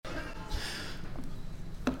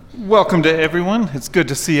Welcome to everyone. It's good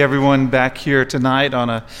to see everyone back here tonight on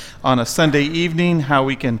a Sunday evening. How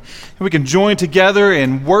we can join together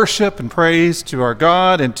in worship and praise to our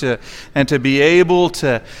God, and to be able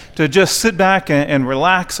to just sit back and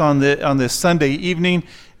relax on this Sunday evening,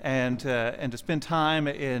 and to spend time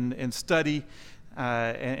in study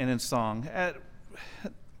and in song.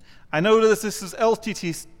 I know this is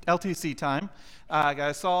LTC time.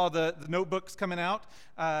 I saw the notebooks coming out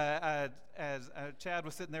as Chad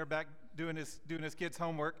was sitting there back doing his kids'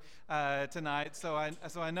 homework tonight. So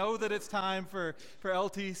I know that it's time for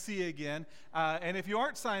LTC again. And if you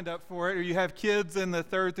aren't signed up for it, or you have kids in the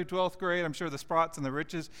 3rd through 12th grade, I'm sure the Sprots and the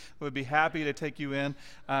Riches would be happy to take you in.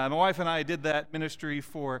 My wife and I did that ministry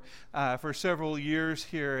for several years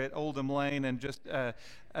here at Oldham Lane, and just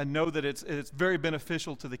I know that it's very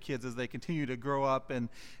beneficial to the kids as they continue to grow up and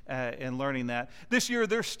learning that. This year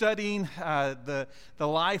they're studying the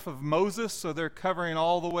life of Moses, so they're covering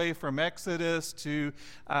all the way from Exodus to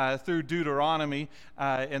through Deuteronomy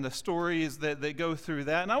and the stories that go through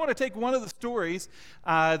that. And I want to take one of the stories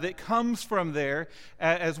that comes from there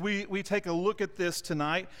as we take a look at this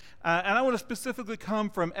tonight. And I want to specifically come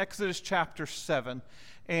from Exodus chapter 7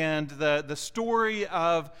 and the story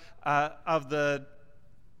of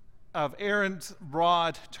Aaron's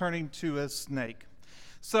rod turning to a snake.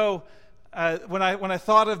 So when I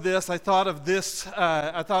thought of this, I thought of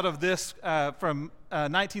this from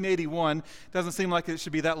 1981. Doesn't seem like it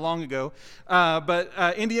should be that long ago. But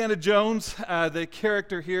Indiana Jones, the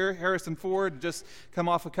character here, Harrison Ford, just come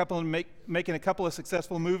off making a couple of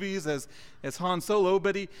successful movies as Han Solo,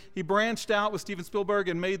 but he branched out with Steven Spielberg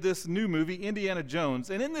and made this new movie, Indiana Jones.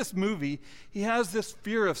 And in this movie, he has this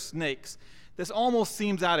fear of snakes. This almost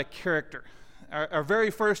seems out of character. Our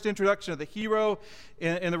very first introduction of the hero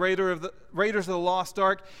in the Raiders of the Lost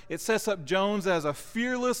Ark, it sets up Jones as a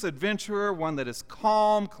fearless adventurer, one that is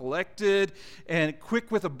calm, collected, and quick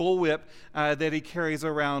with a bullwhip that he carries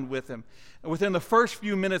around with him. Within the first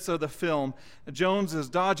few minutes of the film, Jones is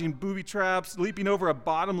dodging booby traps, leaping over a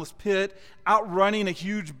bottomless pit, outrunning a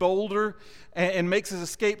huge boulder, and makes his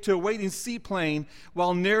escape to a waiting seaplane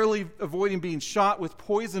while narrowly avoiding being shot with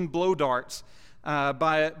poison blow darts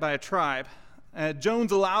by a tribe.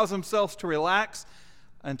 Jones allows himself to relax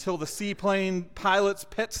until the seaplane pilot's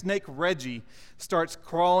pet snake Reggie starts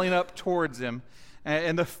crawling up towards him.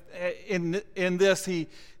 And in this,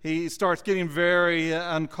 he starts getting very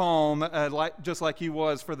uncalm, just like he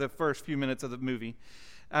was for the first few minutes of the movie,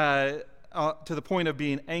 to the point of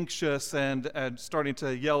being anxious and starting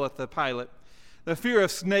to yell at the pilot. The fear of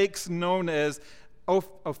snakes, known as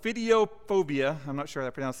ophidiophobia, I'm not sure I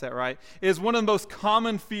pronounced that right, is one of the most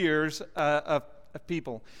common fears of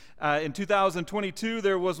people. In 2022,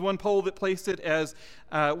 there was one poll that placed it as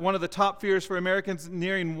one of the top fears for Americans.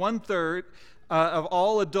 Nearing 1/3 of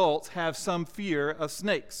all adults have some fear of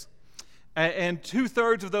snakes. And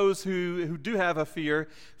 2/3 of those who do have a fear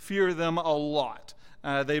them a lot.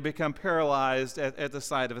 They become paralyzed at the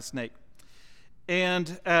sight of a snake.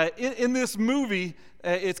 And in this movie,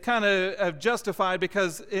 it's kind of justified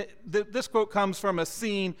because this quote comes from a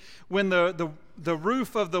scene when the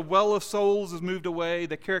roof of the Well of Souls is moved away.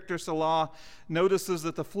 The character Salah notices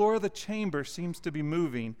that the floor of the chamber seems to be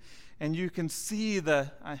moving. And you can see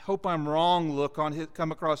the "I hope I'm wrong" look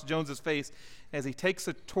come across Jones's face as he takes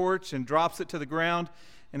a torch and drops it to the ground.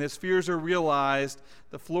 And his fears are realized.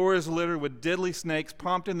 The floor is littered with deadly snakes,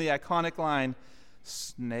 prompting the iconic line,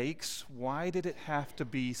 "Snakes? Why did it have to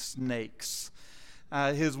be snakes?"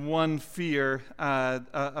 His one fear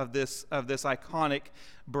of this iconic,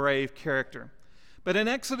 brave character. But in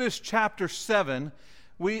Exodus chapter 7,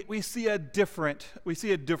 we see a different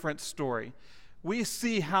story. We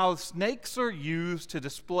see how snakes are used to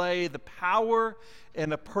display the power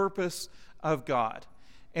and the purpose of God.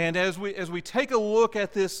 And as we take a look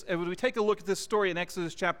at this story in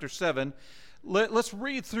Exodus chapter 7, let's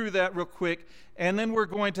read through that real quick, and then we're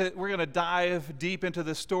going to dive deep into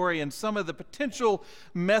this story and some of the potential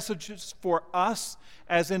messages for us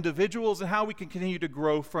as individuals and how we can continue to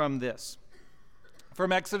grow from this.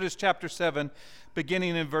 From Exodus chapter 7,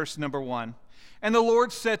 beginning in verse number 1. And the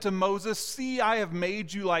Lord said to Moses, "See, I have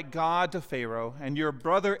made you like God to Pharaoh, and your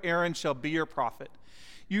brother Aaron shall be your prophet.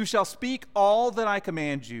 You shall speak all that I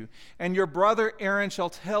command you, and your brother Aaron shall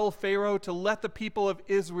tell Pharaoh to let the people of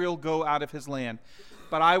Israel go out of his land.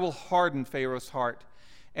 But I will harden Pharaoh's heart.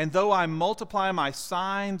 And though I multiply my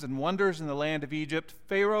signs and wonders in the land of Egypt,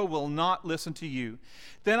 Pharaoh will not listen to you.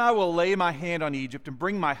 Then I will lay my hand on Egypt and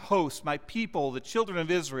bring my host, my people, the children of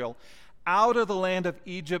Israel, out of the land of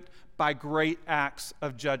Egypt by great acts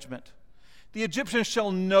of judgment. The Egyptians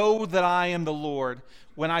shall know that I am the Lord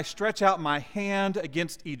when I stretch out my hand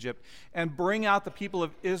against Egypt and bring out the people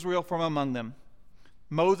of Israel from among them."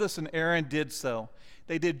 Moses and Aaron did so.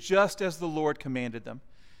 They did just as the Lord commanded them.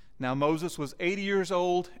 Now Moses was 80 years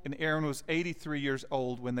old and Aaron was 83 years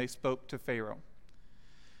old when they spoke to Pharaoh.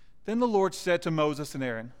 Then the Lord said to Moses and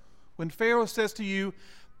Aaron, "When Pharaoh says to you,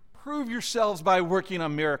 'Prove yourselves by working a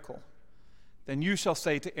miracle,' then you shall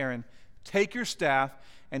say to Aaron, 'Take your staff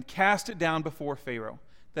and cast it down before Pharaoh,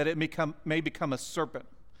 that it may become a serpent.'"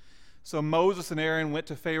 So Moses and Aaron went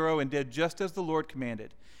to Pharaoh and did just as the Lord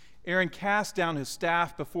commanded. Aaron cast down his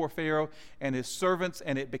staff before Pharaoh and his servants,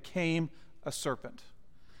 and it became a serpent.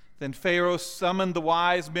 Then Pharaoh summoned the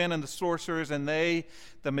wise men and the sorcerers, and they,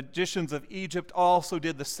 the magicians of Egypt, also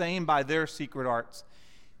did the same by their secret arts.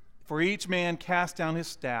 For each man cast down his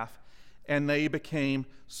staff, and they became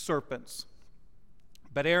serpents.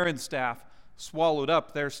 But Aaron's staff swallowed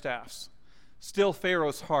up their staffs. Still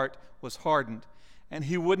Pharaoh's heart was hardened, and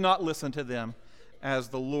he would not listen to them, as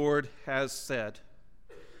the Lord has said.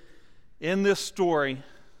 In this story,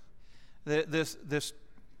 this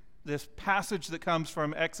passage that comes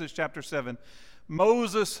from Exodus chapter 7,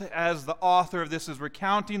 Moses, as the author of this, is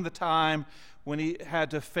recounting the time when he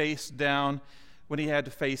had to face down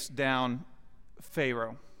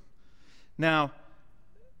Pharaoh. Now,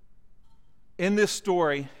 in this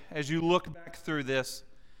story, as you look back through this,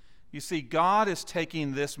 you see God is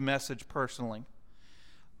taking this message personally.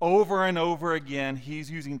 Over and over again,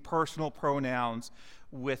 he's using personal pronouns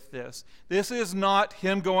with this. This is not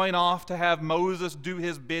him going off to have Moses do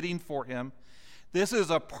his bidding for him. This is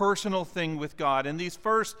a personal thing with God. In these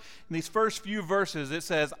first few verses, it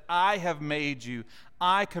says, "I have made you,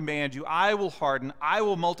 I command you, I will harden, I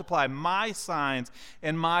will multiply my signs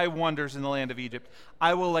and my wonders in the land of Egypt.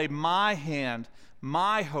 I will lay my hand,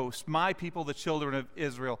 my host, my people, the children of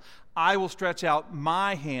Israel. I will stretch out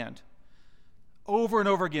my hand." Over and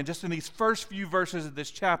over again, just in these first few verses of this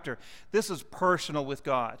chapter, this is personal with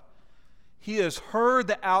God. He has heard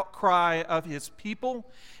the outcry of his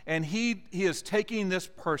people, and he is taking this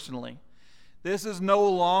personally. This is no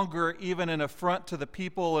longer even an affront to the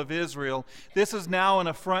people of Israel. This is now an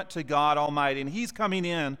affront to God Almighty, and he's coming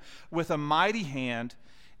in with a mighty hand,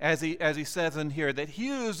 as he says in here, that he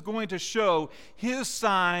is going to show his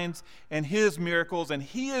signs and his miracles, and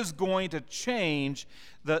he is going to change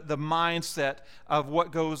the mindset of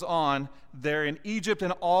what goes on there in Egypt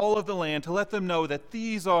and all of the land, to let them know that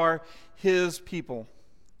these are his people.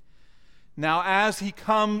 Now, as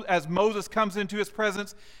Moses comes into his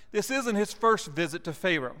presence, this isn't his first visit to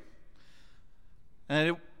Pharaoh.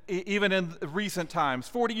 And even in recent times,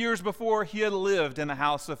 40 years before, he had lived in the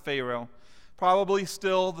house of Pharaoh. Probably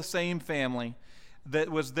still the same family that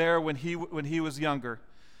was there when he was younger.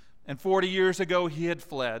 And 40 years ago, he had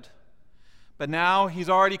fled. But now he's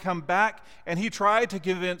already come back, and he tried to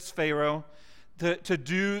convince Pharaoh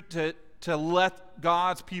to let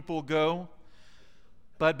God's people go.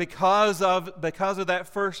 But because of that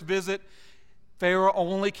first visit, Pharaoh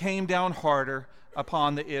only came down harder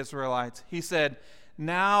upon the Israelites. He said,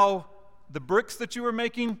 "Now the bricks that you are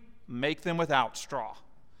making, make them without straw."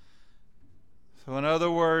 So in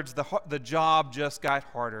other words, the job just got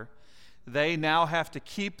harder. They now have to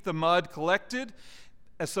keep the mud collected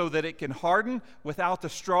so that it can harden without the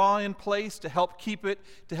straw in place to help keep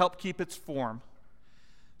its form.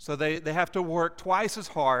 So they have to work twice as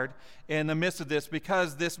hard in the midst of this,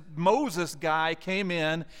 because this Moses guy came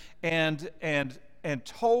in and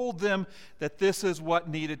told them that this is what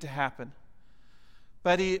needed to happen.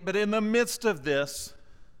 But in the midst of this,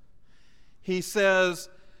 he tells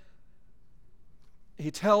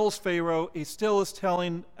Pharaoh, he still is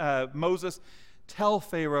telling Moses, "Tell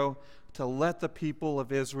Pharaoh to let the people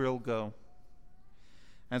of Israel go."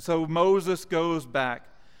 And so Moses goes back.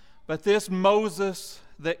 But this Moses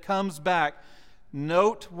that comes back,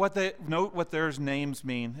 note what their names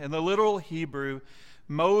mean. In the literal Hebrew,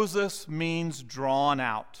 Moses means drawn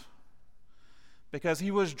out, because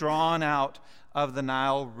he was drawn out of the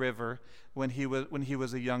Nile River when he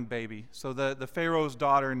was a young baby. So the Pharaoh's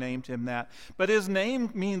daughter named him that. But his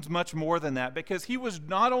name means much more than that, because he was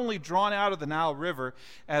not only drawn out of the Nile River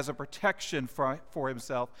as a protection for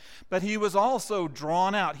himself, but he was also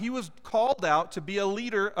drawn out. He was called out to be a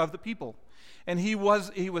leader of the people. And he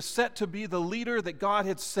was set to be the leader that God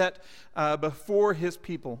had set before his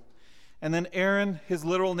people. And then Aaron, his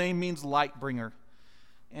literal name means light bringer.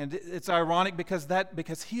 And it's ironic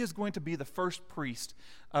because he is going to be the first priest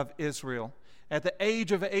of Israel. At the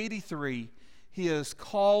age of 83, he is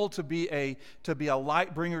called to be a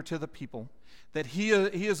light bringer to the people. that he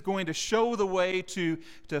is going to show the way to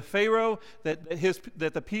Pharaoh, that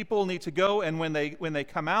the people need to go, and when they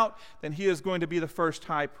come out, then he is going to be the first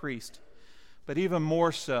high priest. But even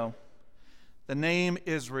more so, the name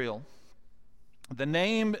Israel, the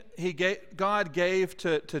name God gave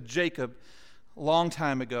to Jacob a long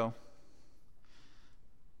time ago.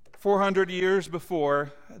 400 years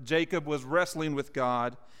before, Jacob was wrestling with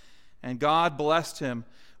God, and God blessed him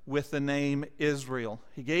with the name Israel.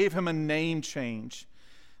 He gave him a name change.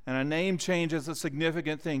 And a name change is a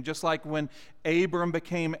significant thing, just like when Abram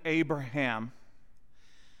became Abraham.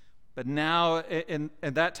 But now,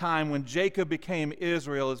 at that time, when Jacob became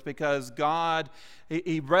Israel, is because God,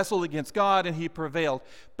 he wrestled against God and he prevailed.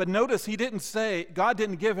 But notice, God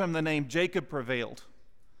didn't give him the name Jacob prevailed.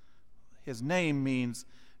 His name means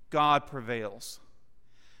God prevails.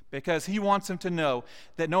 Because he wants him to know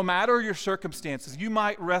that no matter your circumstances, you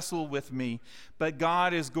might wrestle with me, but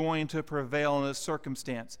God is going to prevail in this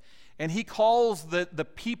circumstance. And he calls the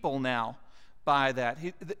people now by that.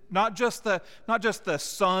 Not just the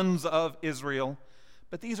sons of Israel,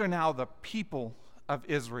 but these are now the people of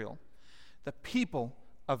Israel. The people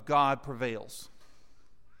of God prevails.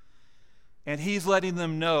 And he's letting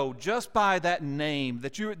them know just by that name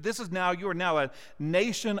that you are now a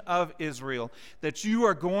nation of Israel, that you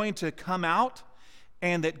are going to come out,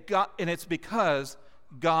 and that God, and it's because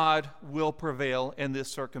God will prevail in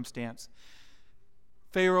this circumstance.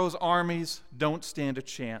 Pharaoh's armies don't stand a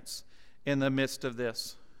chance in the midst of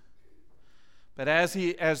this. But as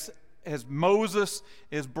Moses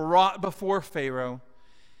is brought before Pharaoh,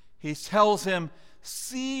 he tells him,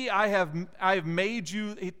 "See, I have made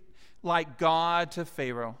you like God to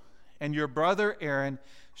Pharaoh, and your brother Aaron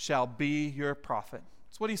shall be your prophet."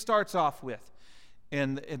 That's what he starts off with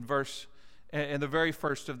in the very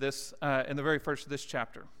first of this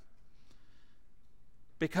chapter.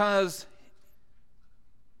 Because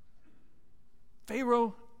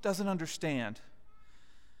Pharaoh doesn't understand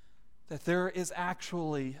that there is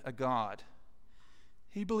actually a God.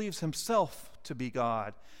 He believes himself to be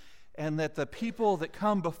God, and that the people that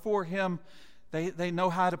come before him, They know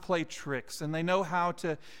how to play tricks, and they know how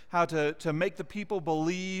to make the people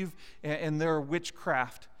believe in their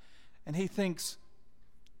witchcraft. And he thinks,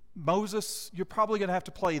 Moses, you're probably going to have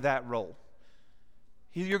to play that role.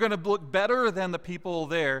 You're going to look better than the people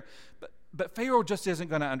there, but Pharaoh just isn't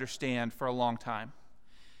going to understand for a long time.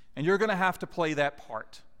 And you're going to have to play that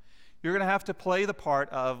part. You're going to have to play the part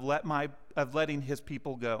of letting his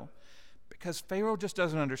people go, because Pharaoh just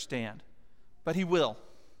doesn't understand, but he will.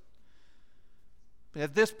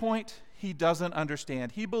 At this point, he doesn't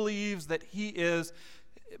understand. Pharaoh believes that he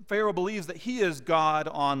is God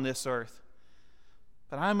on this earth.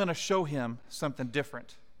 But I'm going to show him something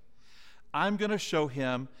different. I'm going to show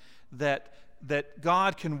him that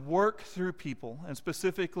God can work through people, and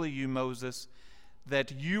specifically you, Moses,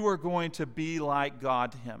 that you are going to be like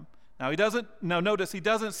God to him. Notice he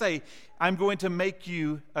doesn't say, I'm going to make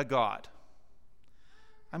you a God.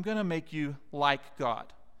 I'm going to make you like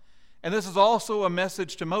God. And this is also a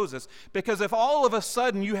message to Moses, because if all of a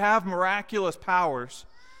sudden you have miraculous powers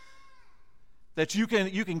that you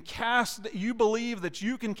believe that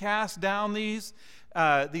you can cast down these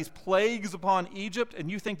plagues upon Egypt, and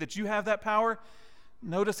you think that you have that power,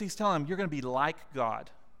 notice he's telling him, you're going to be like God,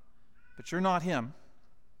 but you're not him.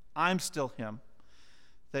 I'm still him.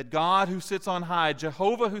 That God who sits on high,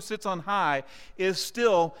 Jehovah who sits on high, is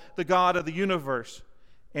still the God of the universe.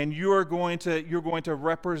 And you're going to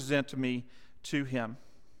represent me to him.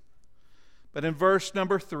 But in verse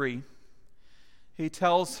number 3, he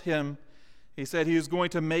tells him, he said he is going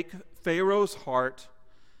to make Pharaoh's heart,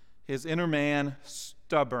 his inner man,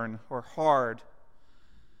 stubborn or hard,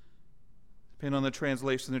 depending on the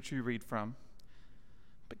translation that you read from.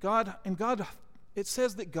 But God, it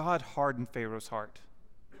says that God hardened Pharaoh's heart.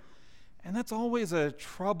 And that's always a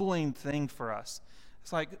troubling thing for us.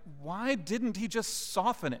 It's like, why didn't he just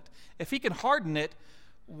soften it? If he can harden it,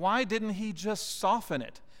 why didn't he just soften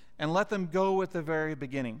it and let them go at the very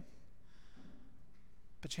beginning?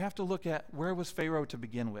 But you have to look at, where was Pharaoh to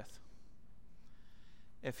begin with?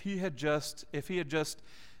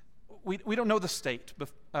 We don't know the state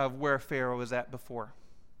of where Pharaoh was at before.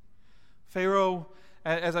 Pharaoh,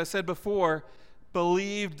 as I said before,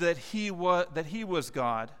 believed that he was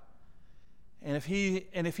God. And if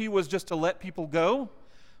he was just to let people go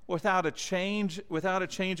without a change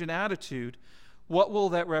in attitude, what will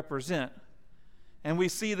that represent? And we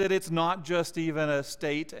see that it's not just even a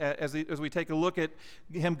state, as we take a look at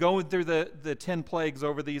him going through the 10 plagues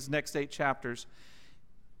over these next 8 chapters.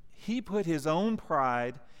 He put his own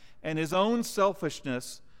pride and his own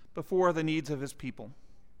selfishness before the needs of his people.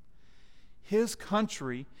 his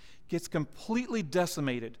country gets completely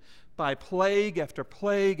decimated by plague after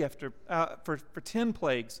plague for 10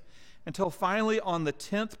 plagues, until finally on the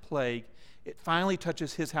 10th plague, it finally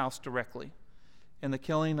touches his house directly in the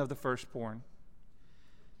killing of the firstborn.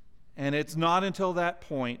 And it's not until that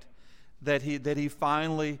point that he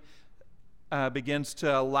finally begins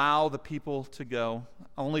to allow the people to go,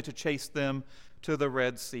 only to chase them to the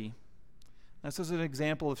Red Sea. This is an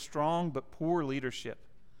example of strong but poor leadership.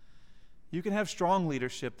 You can have strong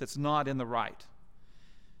leadership that's not in the right.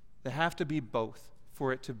 They have to be both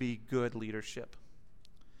for it to be good leadership.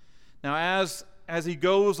 Now, as he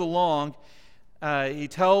goes along, he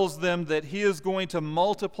tells them that he is going to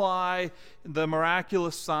multiply the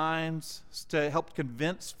miraculous signs to help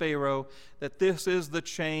convince Pharaoh that this is the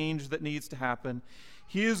change that needs to happen.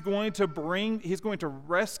 He's going to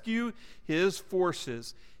rescue his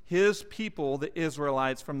forces, his people, the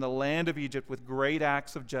Israelites, from the land of Egypt with great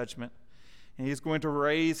acts of judgment. And he's going to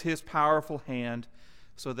raise his powerful hand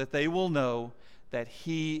so that they will know that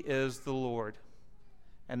he is the Lord.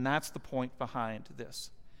 And that's the point behind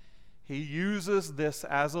this. He uses this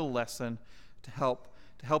as a lesson to help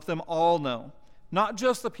them all know, not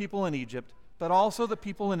just the people in Egypt, but also the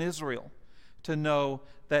people in Israel, to know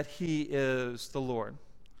that he is the Lord.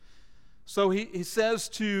 So he says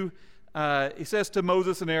to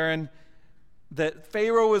Moses and Aaron that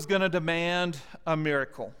Pharaoh is going to demand a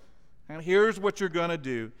miracle. And here's what you're going to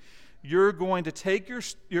do. You're going to take your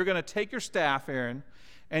staff, Aaron,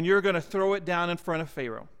 and you're going to throw it down in front of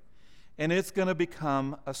Pharaoh. And it's going to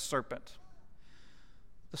become a serpent.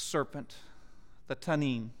 The serpent, the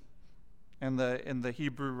tanin, in the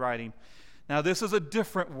Hebrew writing. Now, this is a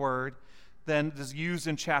different word than is used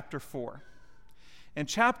in chapter 4. In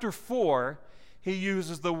chapter 4, he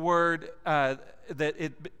uses the word that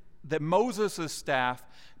Moses' staff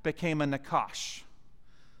became a nakash.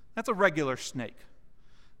 That's a regular snake.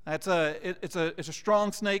 It's a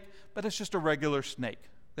strong snake, but it's just a regular snake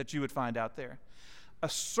that you would find out there. A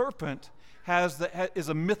serpent is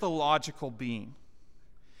a mythological being.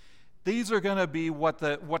 These are going to be what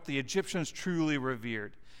the Egyptians truly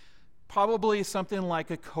revered. Probably something like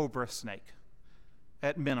a cobra snake,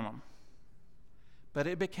 at minimum. But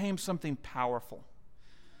it became something powerful.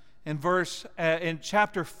 In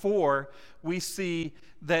chapter 4, we see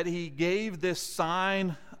that he gave this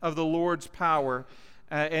sign of the Lord's power.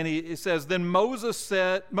 And it says, Then Moses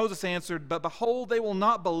answered, But behold, they will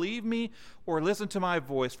not believe me or listen to my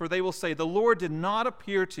voice, for they will say, The Lord did not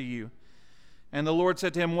appear to you. And the Lord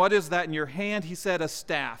said to him, What is that in your hand? He said, A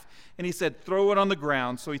staff. And he said, Throw it on the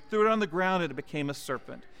ground. So he threw it on the ground, and it became a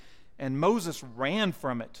serpent. And Moses ran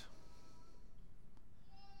from it.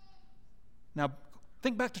 Now,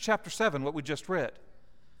 think back to chapter 7, what we just read.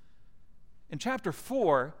 In chapter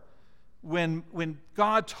 4, when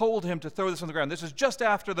God told him to throw this on the ground, this is just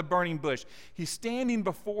after the burning bush. He's standing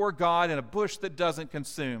before God in a bush that doesn't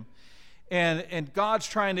consume. And God's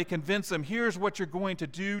trying to convince him, here's what you're going to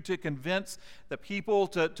do to convince the people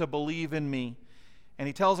to believe in me. And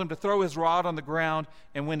he tells him to throw his rod on the ground,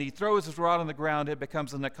 and when he throws his rod on the ground, it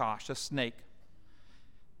becomes a nakash, a snake.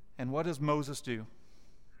 And what does Moses do?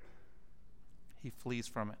 He flees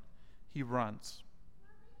from it. He runs.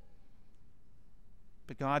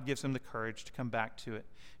 But God gives him the courage to come back to it.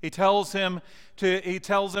 He tells him to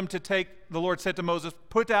take, the Lord said to Moses,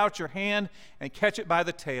 Put out your hand and catch it by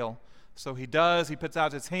the tail. So he does. He puts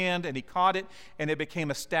out his hand, and he caught it, and it became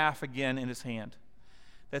a staff again in his hand.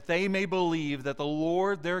 That they may believe that the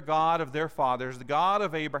Lord, their God of their fathers, the God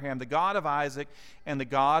of Abraham, the God of Isaac, and the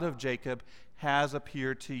God of Jacob, has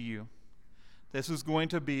appeared to you. This is going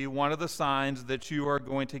to be one of the signs that you are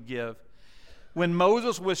going to give. When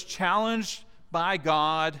Moses was challenged by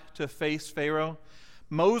God to face Pharaoh,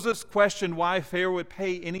 Moses questioned why Pharaoh would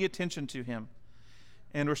pay any attention to him.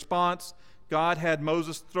 In response, God had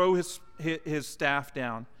Moses throw his staff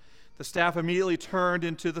down. The staff immediately turned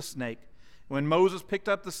into the snake. When Moses picked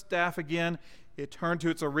up the staff again, it turned to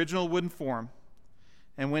its original wooden form.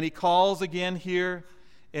 And when he calls again here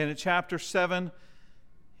in chapter 7,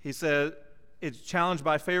 he said, it's challenged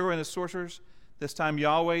by Pharaoh and his sorcerers. This time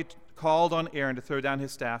Yahweh called on Aaron to throw down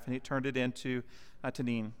his staff, and he turned it into a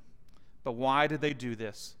tanin. But why did they do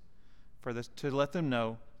this? To let them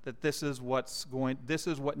know that this is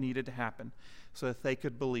what needed to happen, so that they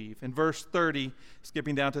could believe. In verse 30,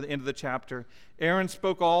 skipping down to the end of the chapter, Aaron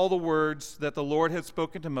spoke all the words that the Lord had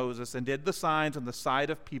spoken to Moses, and did the signs in the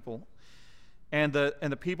sight of people. And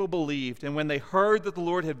the people believed. And when they heard that the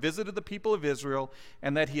Lord had visited the people of Israel,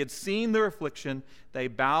 and that he had seen their affliction, they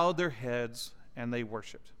bowed their heads and they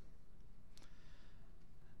worshiped.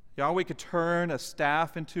 Yahweh could turn a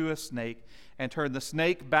staff into a snake and turn the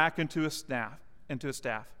snake back into a staff.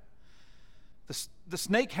 The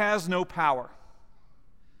snake has no power,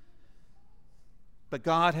 but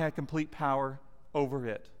God had complete power over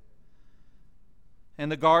it. In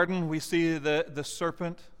the garden, we see the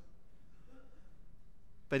serpent,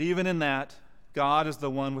 but even in that, God is the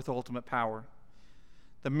one with ultimate power.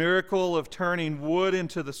 The miracle of turning wood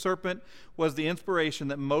into the serpent was the inspiration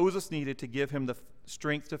that Moses needed to give him the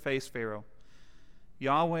strength to face Pharaoh.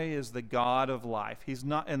 Yahweh is the God of life. He's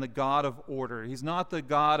not and the God of order. He's not the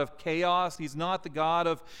God of chaos. He's not the God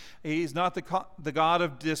of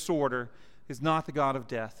disorder. He's not the God of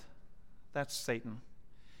death. That's Satan.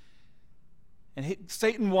 And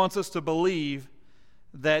Satan wants us to believe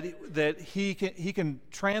that he can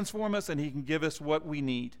transform us and he can give us what we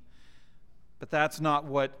need. But that's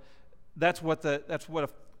a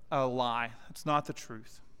lie. It's not the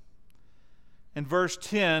truth. In verse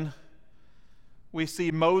 10, we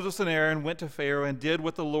see Moses and Aaron went to Pharaoh and did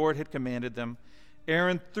what the Lord had commanded them.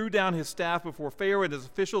 Aaron threw down his staff before Pharaoh and his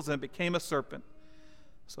officials, and it became a serpent.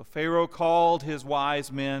 So Pharaoh called his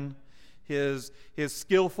wise men, his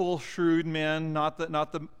skillful, shrewd men, not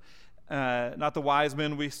the wise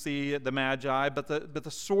men we see at the Magi, but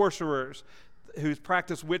the sorcerers who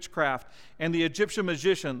practice witchcraft, and the Egyptian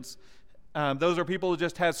magicians. Those are people who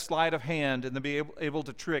just have sleight of hand and to be able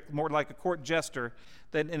to trick, more like a court jester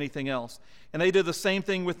than anything else. And they did the same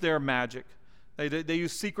thing with their magic. They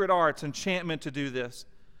used secret arts, enchantment to do this.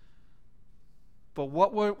 But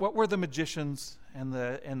what were the magicians and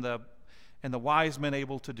the wise men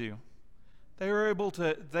able to do? They were able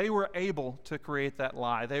to create that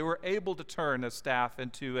lie. They were able to turn a staff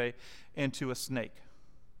into a snake.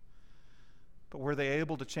 But were they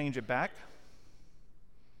able to change it back?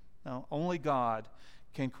 No, only God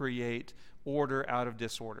can create order out of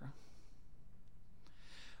disorder.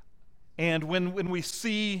 And when we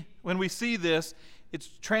see this,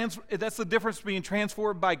 that's the difference between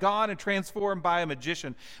transformed by God and transformed by a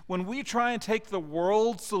magician. When we try and take the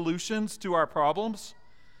world's solutions to our problems,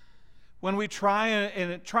 when we try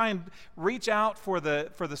and reach out for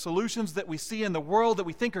the solutions that we see in the world that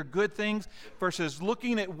we think are good things versus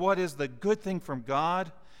looking at what is the good thing from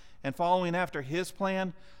God and following after His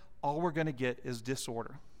plan, all we're going to get is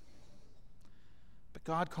disorder. But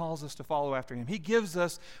God calls us to follow after Him. He gives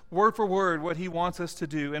us word for word what He wants us to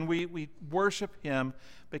do, and we worship Him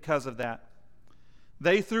because of that.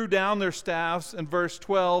 They threw down their staffs in verse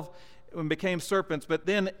 12 and became serpents, but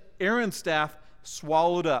then Aaron's staff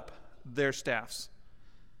swallowed up their staffs.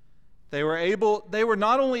 They were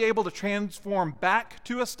not only able to transform back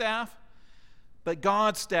to a staff, but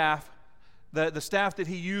God's staff, the staff that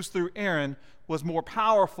He used through Aaron, was more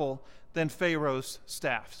powerful than Pharaoh's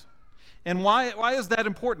staffs. And why is that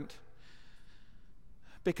important?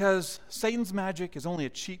 Because Satan's magic is only a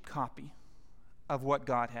cheap copy of what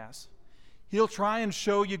God has. He'll try and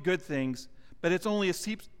show you good things, but it's only a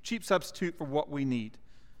cheap substitute for what we need.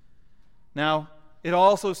 Now, it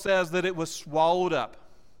also says that it was swallowed up.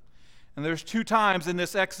 And there's 2 times in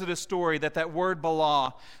this Exodus story that word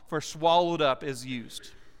balah for swallowed up is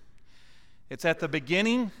used. It's at the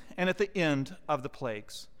beginning and at the end of the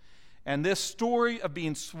plagues. And this story of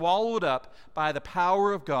being swallowed up by the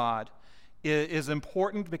power of God is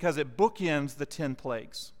important because it bookends the 10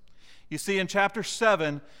 plagues. You see, in chapter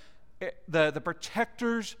 7, the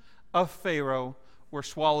protectors of Pharaoh were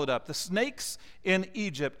swallowed up. The snakes in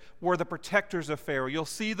Egypt were the protectors of Pharaoh. You'll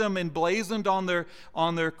see them emblazoned on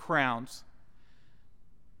their crowns,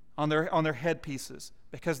 on their headpieces,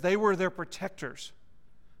 because they were their protectors.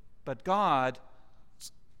 But God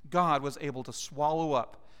was able to swallow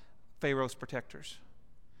up Pharaoh's protectors.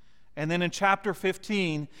 And then in chapter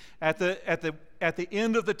 15, at the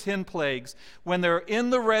end of the 10 plagues, when they're in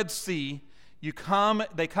the Red Sea,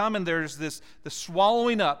 they come and there's the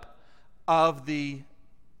swallowing up of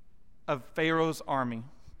Pharaoh's army.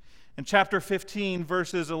 In chapter 15,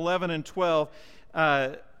 verses 11 and 12,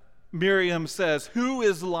 Miriam says, "Who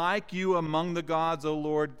is like you among the gods, O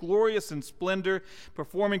Lord, glorious in splendor,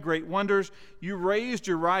 performing great wonders? You raised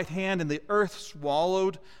your right hand, and the earth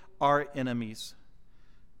swallowed our enemies."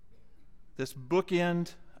 This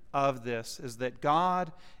bookend of this is that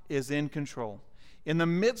God is in control. In the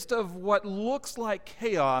midst of what looks like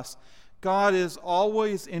chaos, God is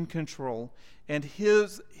always in control, and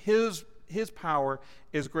His power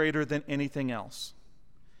is greater than anything else.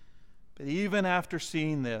 But even after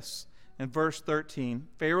seeing this, in verse 13,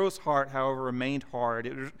 Pharaoh's heart, however, remained hard.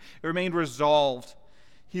 It remained resolved.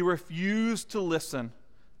 He refused to listen,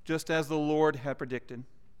 just as the Lord had predicted.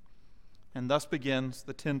 And thus begins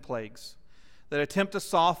the 10 plagues. that attempt to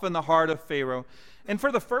soften the heart of Pharaoh. And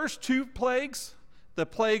for the first two plagues, the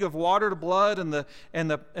plague of water to blood and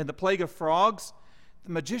the plague of frogs,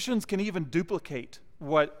 the magicians can even duplicate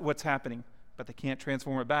what's happening, but they can't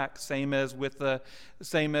transform it back. Same as with the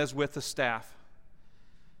staff.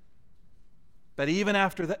 But even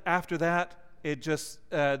after that, it just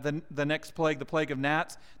the next plague, the plague of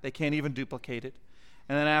gnats, they can't even duplicate it.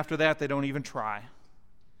 And then after that, they don't even try.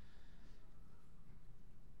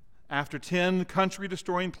 After 10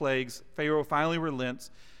 country-destroying plagues, Pharaoh finally relents,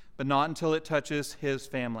 but not until it touches his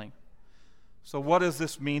family. So what does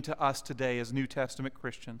this mean to us today as New Testament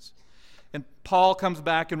Christians? And Paul comes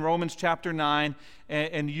back in Romans chapter 9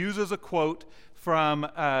 and uses a quote from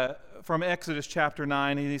Exodus chapter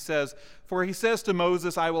 9, and he says, "For he says to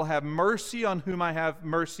Moses, I will have mercy on whom I have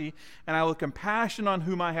mercy, and I will have compassion on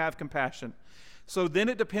whom I have compassion. So then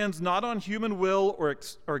it depends not on human will or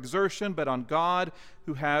exertion, but on God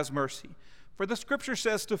who has mercy. For the scripture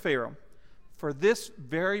says to Pharaoh, for this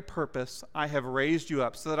very purpose I have raised you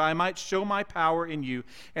up, so that I might show my power in you,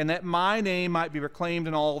 and that my name might be proclaimed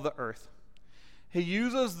in all the earth." He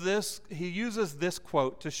uses this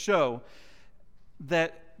quote to show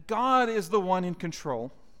that God is the one in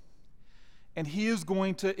control, and his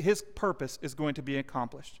purpose is going to be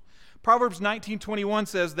accomplished. Proverbs 19:21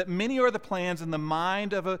 says that many are the plans in the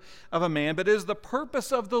mind of a man, but it is the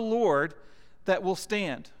purpose of the Lord that will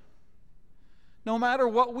stand. No matter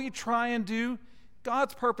what we try and do,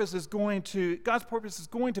 God's purpose is going to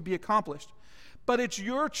be accomplished. But it's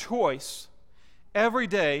your choice every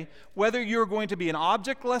day whether you're going to be an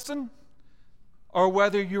object lesson or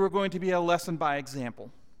whether you are going to be a lesson by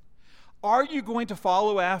example. Are you going to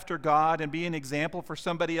follow after God and be an example for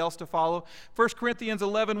somebody else to follow? 1 Corinthians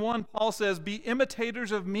 11:1, Paul says, "Be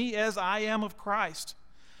imitators of me as I am of Christ."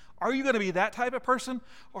 Are you going to be that type of person,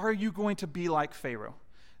 or are you going to be like Pharaoh,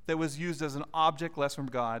 that was used as an object lesson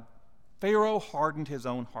from God? Pharaoh hardened his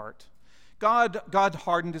own heart. God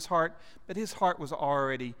hardened his heart, but his heart was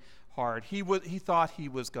already hard. He thought he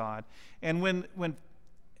was God. And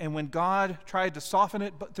when God tried to soften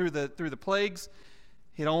it through the plagues,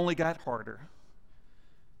 it only got harder.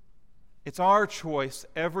 It's our choice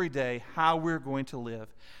every day how we're going to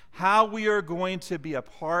live, how we are going to be a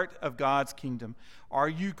part of God's kingdom. Are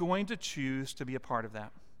you going to choose to be a part of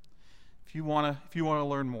that? If you want to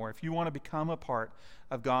learn more, if you want to become a part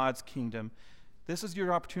of God's kingdom, this is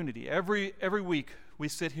your opportunity. Every week we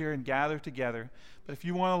sit here and gather together. But if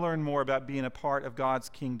you want to learn more about being a part of God's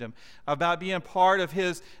kingdom, about being a part of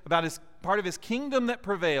his kingdom that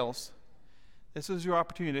prevails, this is your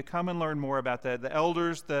opportunity to come and learn more about that. The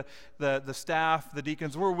elders, the staff, the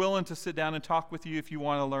deacons, we're willing to sit down and talk with you if you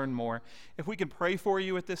want to learn more. If we can pray for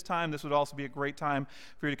you at this time, this would also be a great time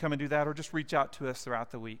for you to come and do that, or just reach out to us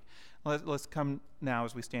throughout the week. Let's come now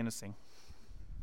as we stand and sing.